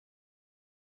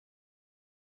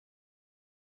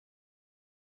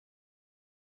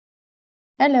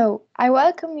Hello, I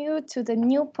welcome you to the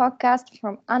new podcast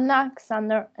from Anna,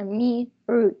 Xander, and me,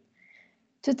 Ruth.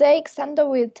 Today, Xander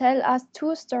will tell us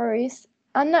two stories.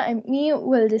 Anna and me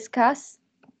will discuss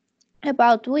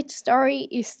about which story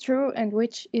is true and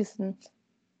which isn't.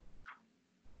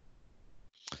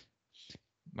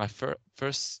 My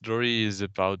first story is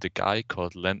about a guy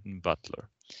called Landon Butler.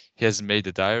 He has made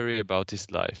a diary about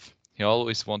his life. He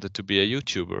always wanted to be a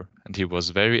YouTuber, and he was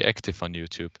very active on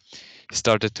YouTube. He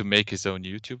started to make his own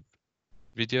YouTube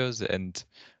videos and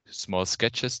small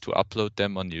sketches to upload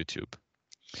them on YouTube.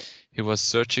 He was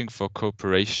searching for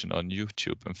cooperation on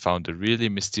YouTube and found a really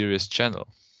mysterious channel.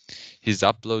 He's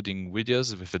uploading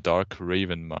videos with a dark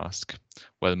raven mask,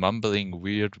 while mumbling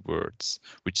weird words,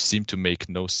 which seem to make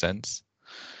no sense.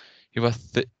 He was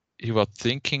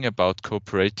thinking about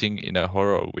cooperating in a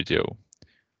horror video.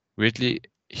 Weirdly,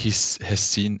 he has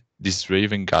seen this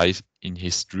raven guy in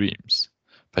his dreams,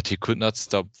 but he could not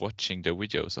stop watching the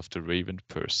videos of the raven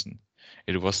person.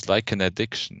 It was like an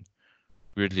addiction.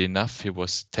 Weirdly enough, he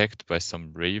was attacked by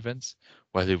some ravens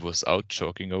while he was out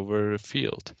jogging over a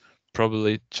field.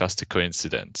 Probably just a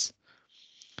coincidence.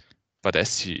 But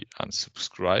as he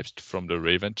unsubscribed from the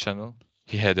Raven channel,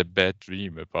 he had a bad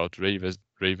dream about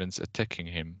ravens attacking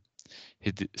him.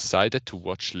 He decided to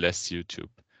watch less YouTube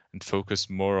and focus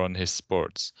more on his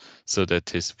sports so that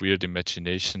his weird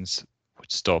imaginations would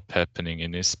stop happening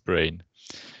in his brain.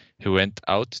 He went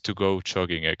out to go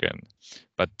jogging again,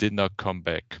 but did not come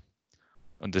back.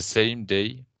 On the same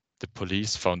day, the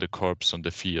police found a corpse on the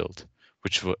field,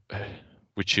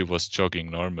 which he was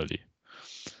jogging normally.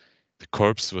 The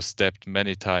corpse was stabbed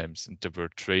many times, and there were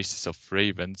traces of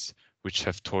ravens which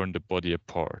have torn the body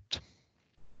apart.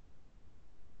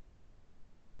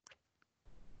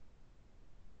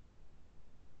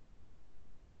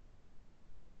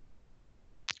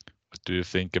 What do you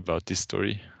think about this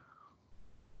story?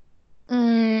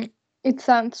 It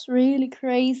sounds really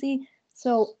crazy.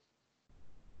 So,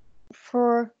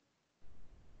 for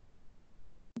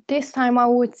this time, I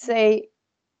would say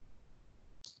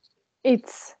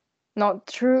it's not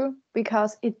true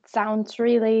because it sounds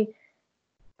really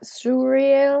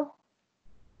surreal.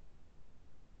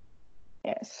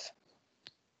 Yes.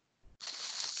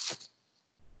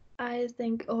 I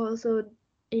think also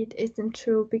it isn't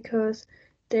true because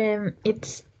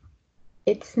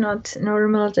it's not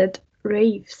normal that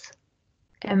raves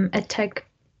attack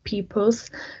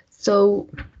peoples, so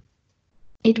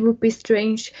it would be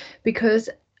strange because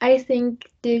I think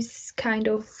this kind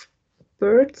of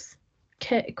birds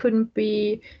couldn't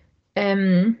be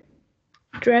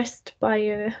dressed by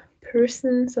a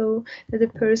person, so that the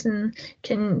person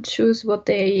can choose what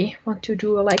they want to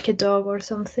do, like a dog or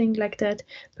something like that.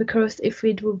 Because if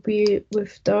it would be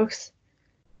with dogs,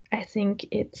 I think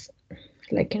it's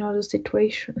like another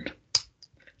situation.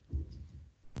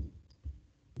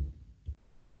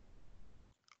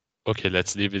 Okay,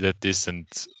 let's leave it at this and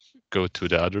go to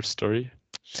the other story.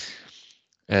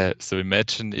 So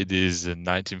imagine it is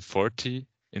 1940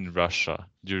 in Russia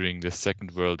during the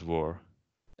Second World War.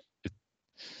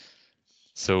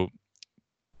 So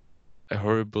a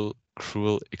horrible,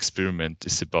 cruel experiment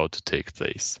is about to take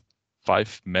place.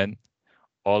 5 men,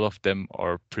 all of them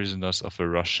are prisoners of a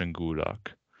Russian gulag,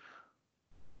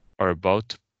 are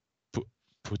about to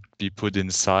be put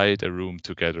inside a room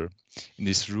together. In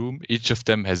this room, each of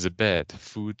them has a bed,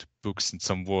 food, books, and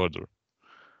some water.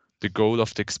 The goal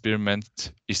of the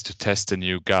experiment is to test a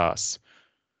new gas,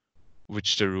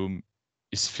 which the room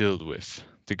is filled with.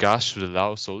 The gas should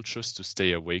allow soldiers to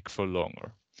stay awake for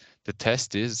longer. The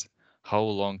test is, how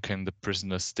long can the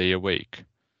prisoners stay awake?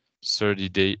 30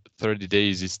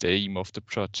 days is the aim of the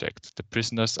project. The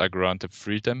prisoners are granted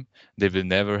freedom. They will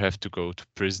never have to go to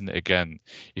prison again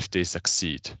if they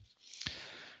succeed.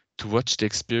 To watch the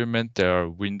experiment, there are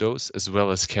windows as well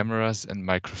as cameras and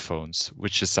microphones,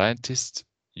 which the scientists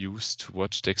use to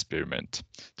watch the experiment.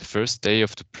 The first day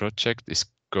of the project is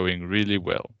going really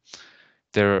well.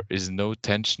 There is no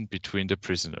tension between the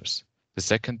prisoners. The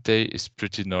second day is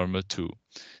pretty normal too.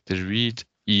 They read,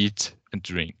 eat, and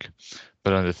drink.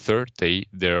 But on the third day,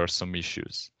 there are some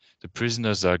issues. The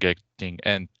prisoners are getting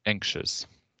anxious.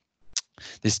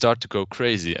 They start to go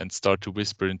crazy and start to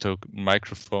whisper into a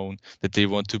microphone that they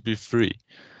want to be free.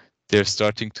 They're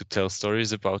starting to tell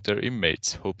stories about their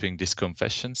inmates, hoping these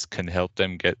confessions can help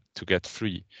them get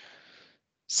free.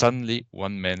 Suddenly,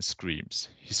 one man screams.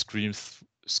 He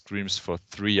screams for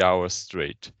 3 hours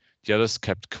straight. The others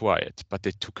kept quiet, but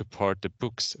they took apart the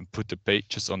books and put the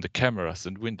pages on the cameras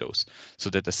and windows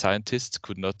so that the scientists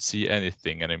could not see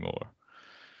anything anymore.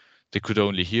 They could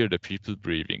only hear the people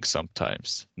breathing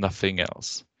sometimes, nothing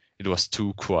else. It was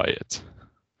too quiet.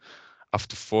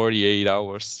 After 48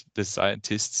 hours, the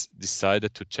scientists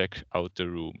decided to check out the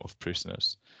room of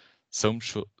prisoners. Some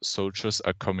soldiers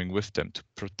are coming with them to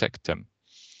protect them.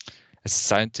 As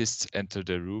scientists enter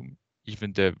the room,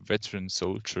 even the veteran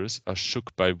soldiers are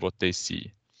shook by what they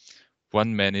see.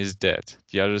 One man is dead,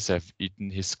 the others have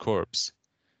eaten his corpse.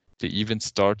 They even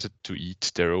started to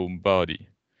eat their own body.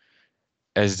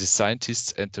 As the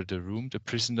scientists enter the room, the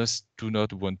prisoners do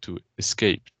not want to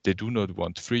escape. They do not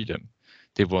want freedom.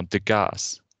 They want the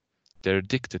gas. They're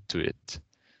addicted to it.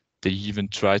 They even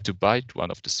try to bite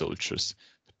one of the soldiers.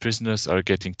 The prisoners are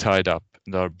getting tied up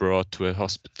and are brought to a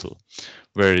hospital,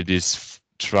 where it is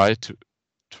tried to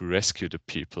rescue the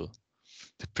people.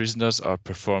 The prisoners are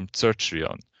performed surgery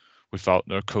on, without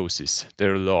narcosis.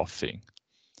 They're laughing.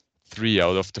 3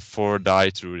 out of the 4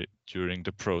 die during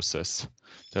the process.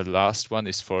 The last one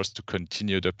is forced to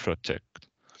continue the project.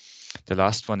 The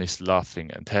last one is laughing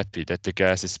and happy that the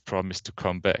gas is promised to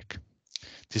come back.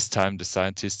 This time the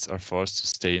scientists are forced to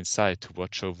stay inside to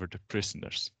watch over the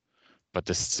prisoners. But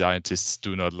the scientists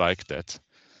do not like that.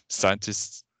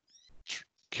 Scientists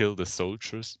kill the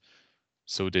soldiers,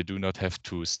 so they do not have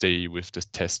to stay with the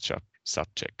test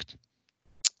subject.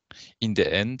 In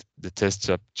the end, the test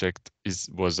subject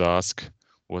was asked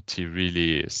what he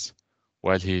really is.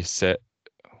 While he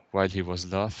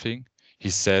was laughing, he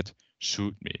said,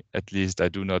 "Shoot me, at least I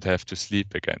do not have to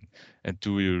sleep again. And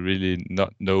do you really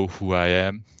not know who I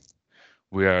am?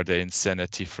 We are the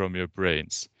insanity from your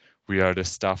brains. We are the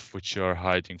stuff which you are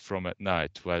hiding from at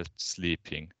night while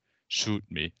sleeping. Shoot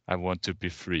me, I want to be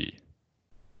free."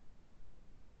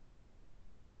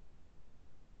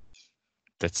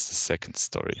 That's the second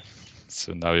story.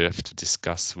 So now you have to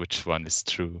discuss which one is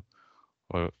true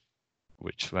or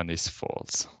which one is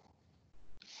false.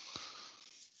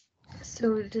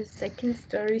 So the second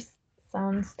story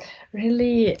sounds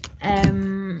really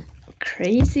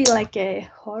crazy, like a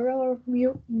horror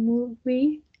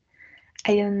movie.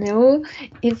 I don't know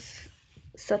if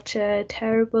such a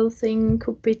terrible thing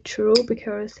could be true,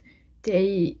 because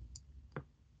they,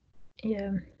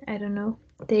 I don't know,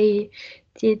 they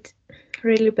did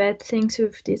really bad things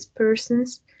with these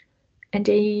persons, and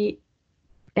they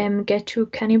get to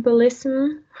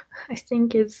cannibalism. I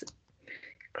think it's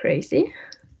crazy.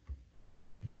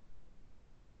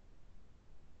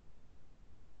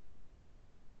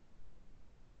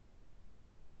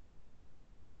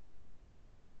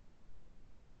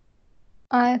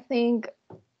 I think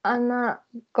Anna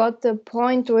got the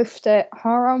point with the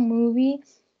horror movie.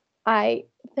 I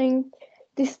think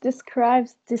this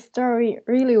describes the story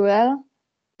really well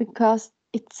because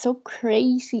it's so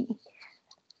crazy.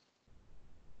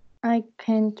 I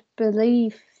can't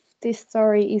believe this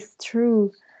story is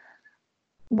true.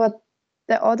 But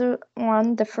the other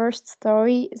one, the first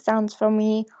story, sounds for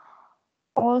me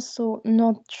also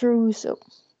not true, so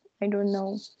I don't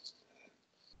know.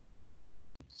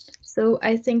 So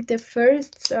I think the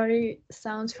first story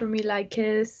sounds for me like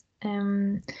a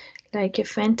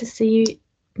fantasy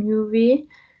movie,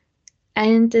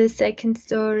 and the second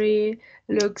story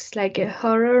looks like a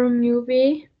horror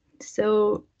movie.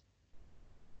 So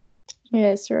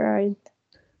yes, right.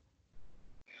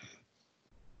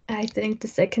 I think the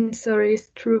second story is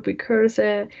true, because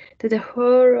that a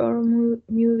horror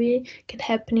movie can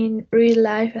happen in real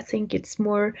life. I think it's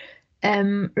more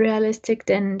realistic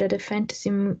than that a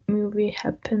fantasy movie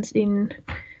happens in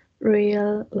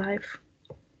real life.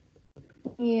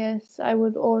 Yes, I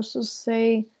would also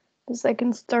say the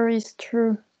second story is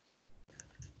true.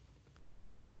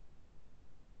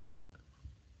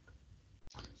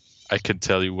 I can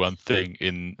tell you one thing: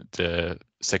 in the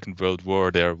Second World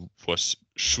War, there was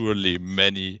surely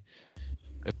many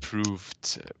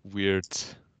approved weird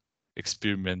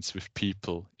experiments with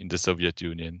people in the Soviet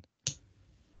Union.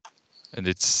 And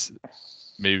it's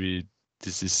maybe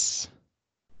this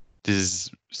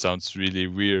sounds really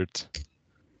weird,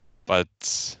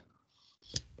 but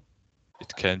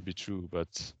it can be true.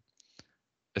 But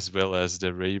as well as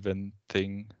the Raven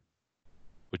thing,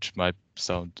 which might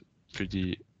sound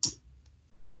pretty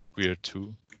weird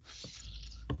too,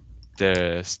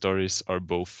 the stories are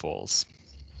both false.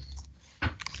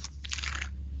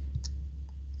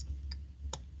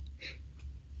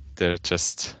 They're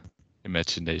just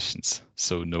imaginations,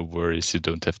 so no worries, you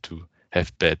don't have to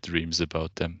have bad dreams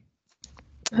about them.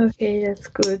 Okay, that's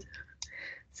good.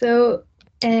 So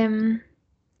they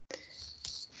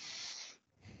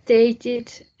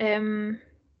did in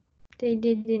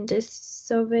the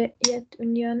Soviet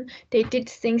Union, they did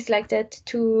things like that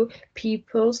to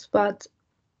peoples, but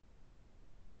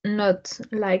not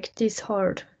like this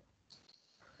hard.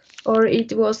 Or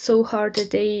it was so hard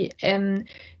that they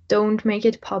don't make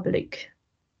it public.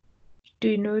 Do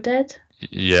you know that?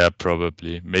 Yeah,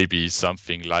 probably. Maybe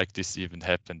something like this even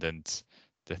happened, and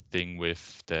the thing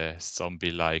with the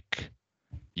zombie-like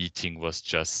eating was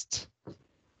just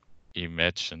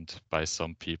imagined by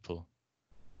some people.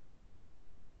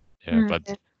 Yeah,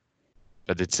 Yeah.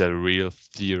 but it's a real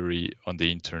theory on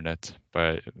the internet,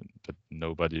 but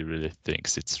nobody really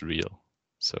thinks it's real.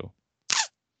 So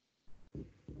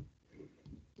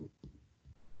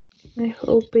I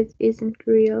hope it isn't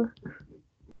real.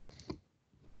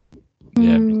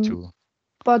 yeah, me too.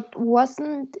 But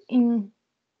wasn't in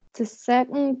the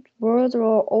Second World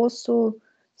War also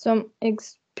some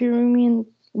experiment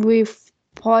with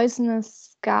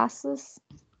poisonous gases?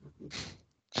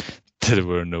 There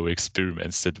were no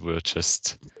experiments, that were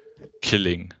just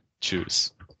killing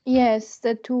Jews. Yes,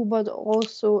 that too, but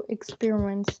also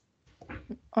experiments,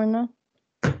 or not?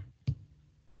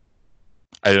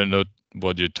 I don't know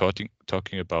what you're talking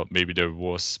about. Maybe there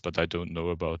was, but I don't know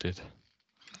about it.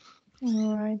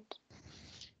 All right.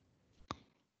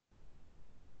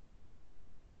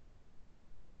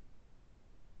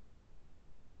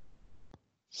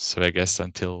 So I guess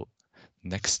until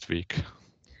next week.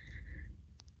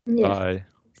 Yes. Bye.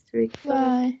 Next week.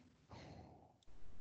 Bye. Bye.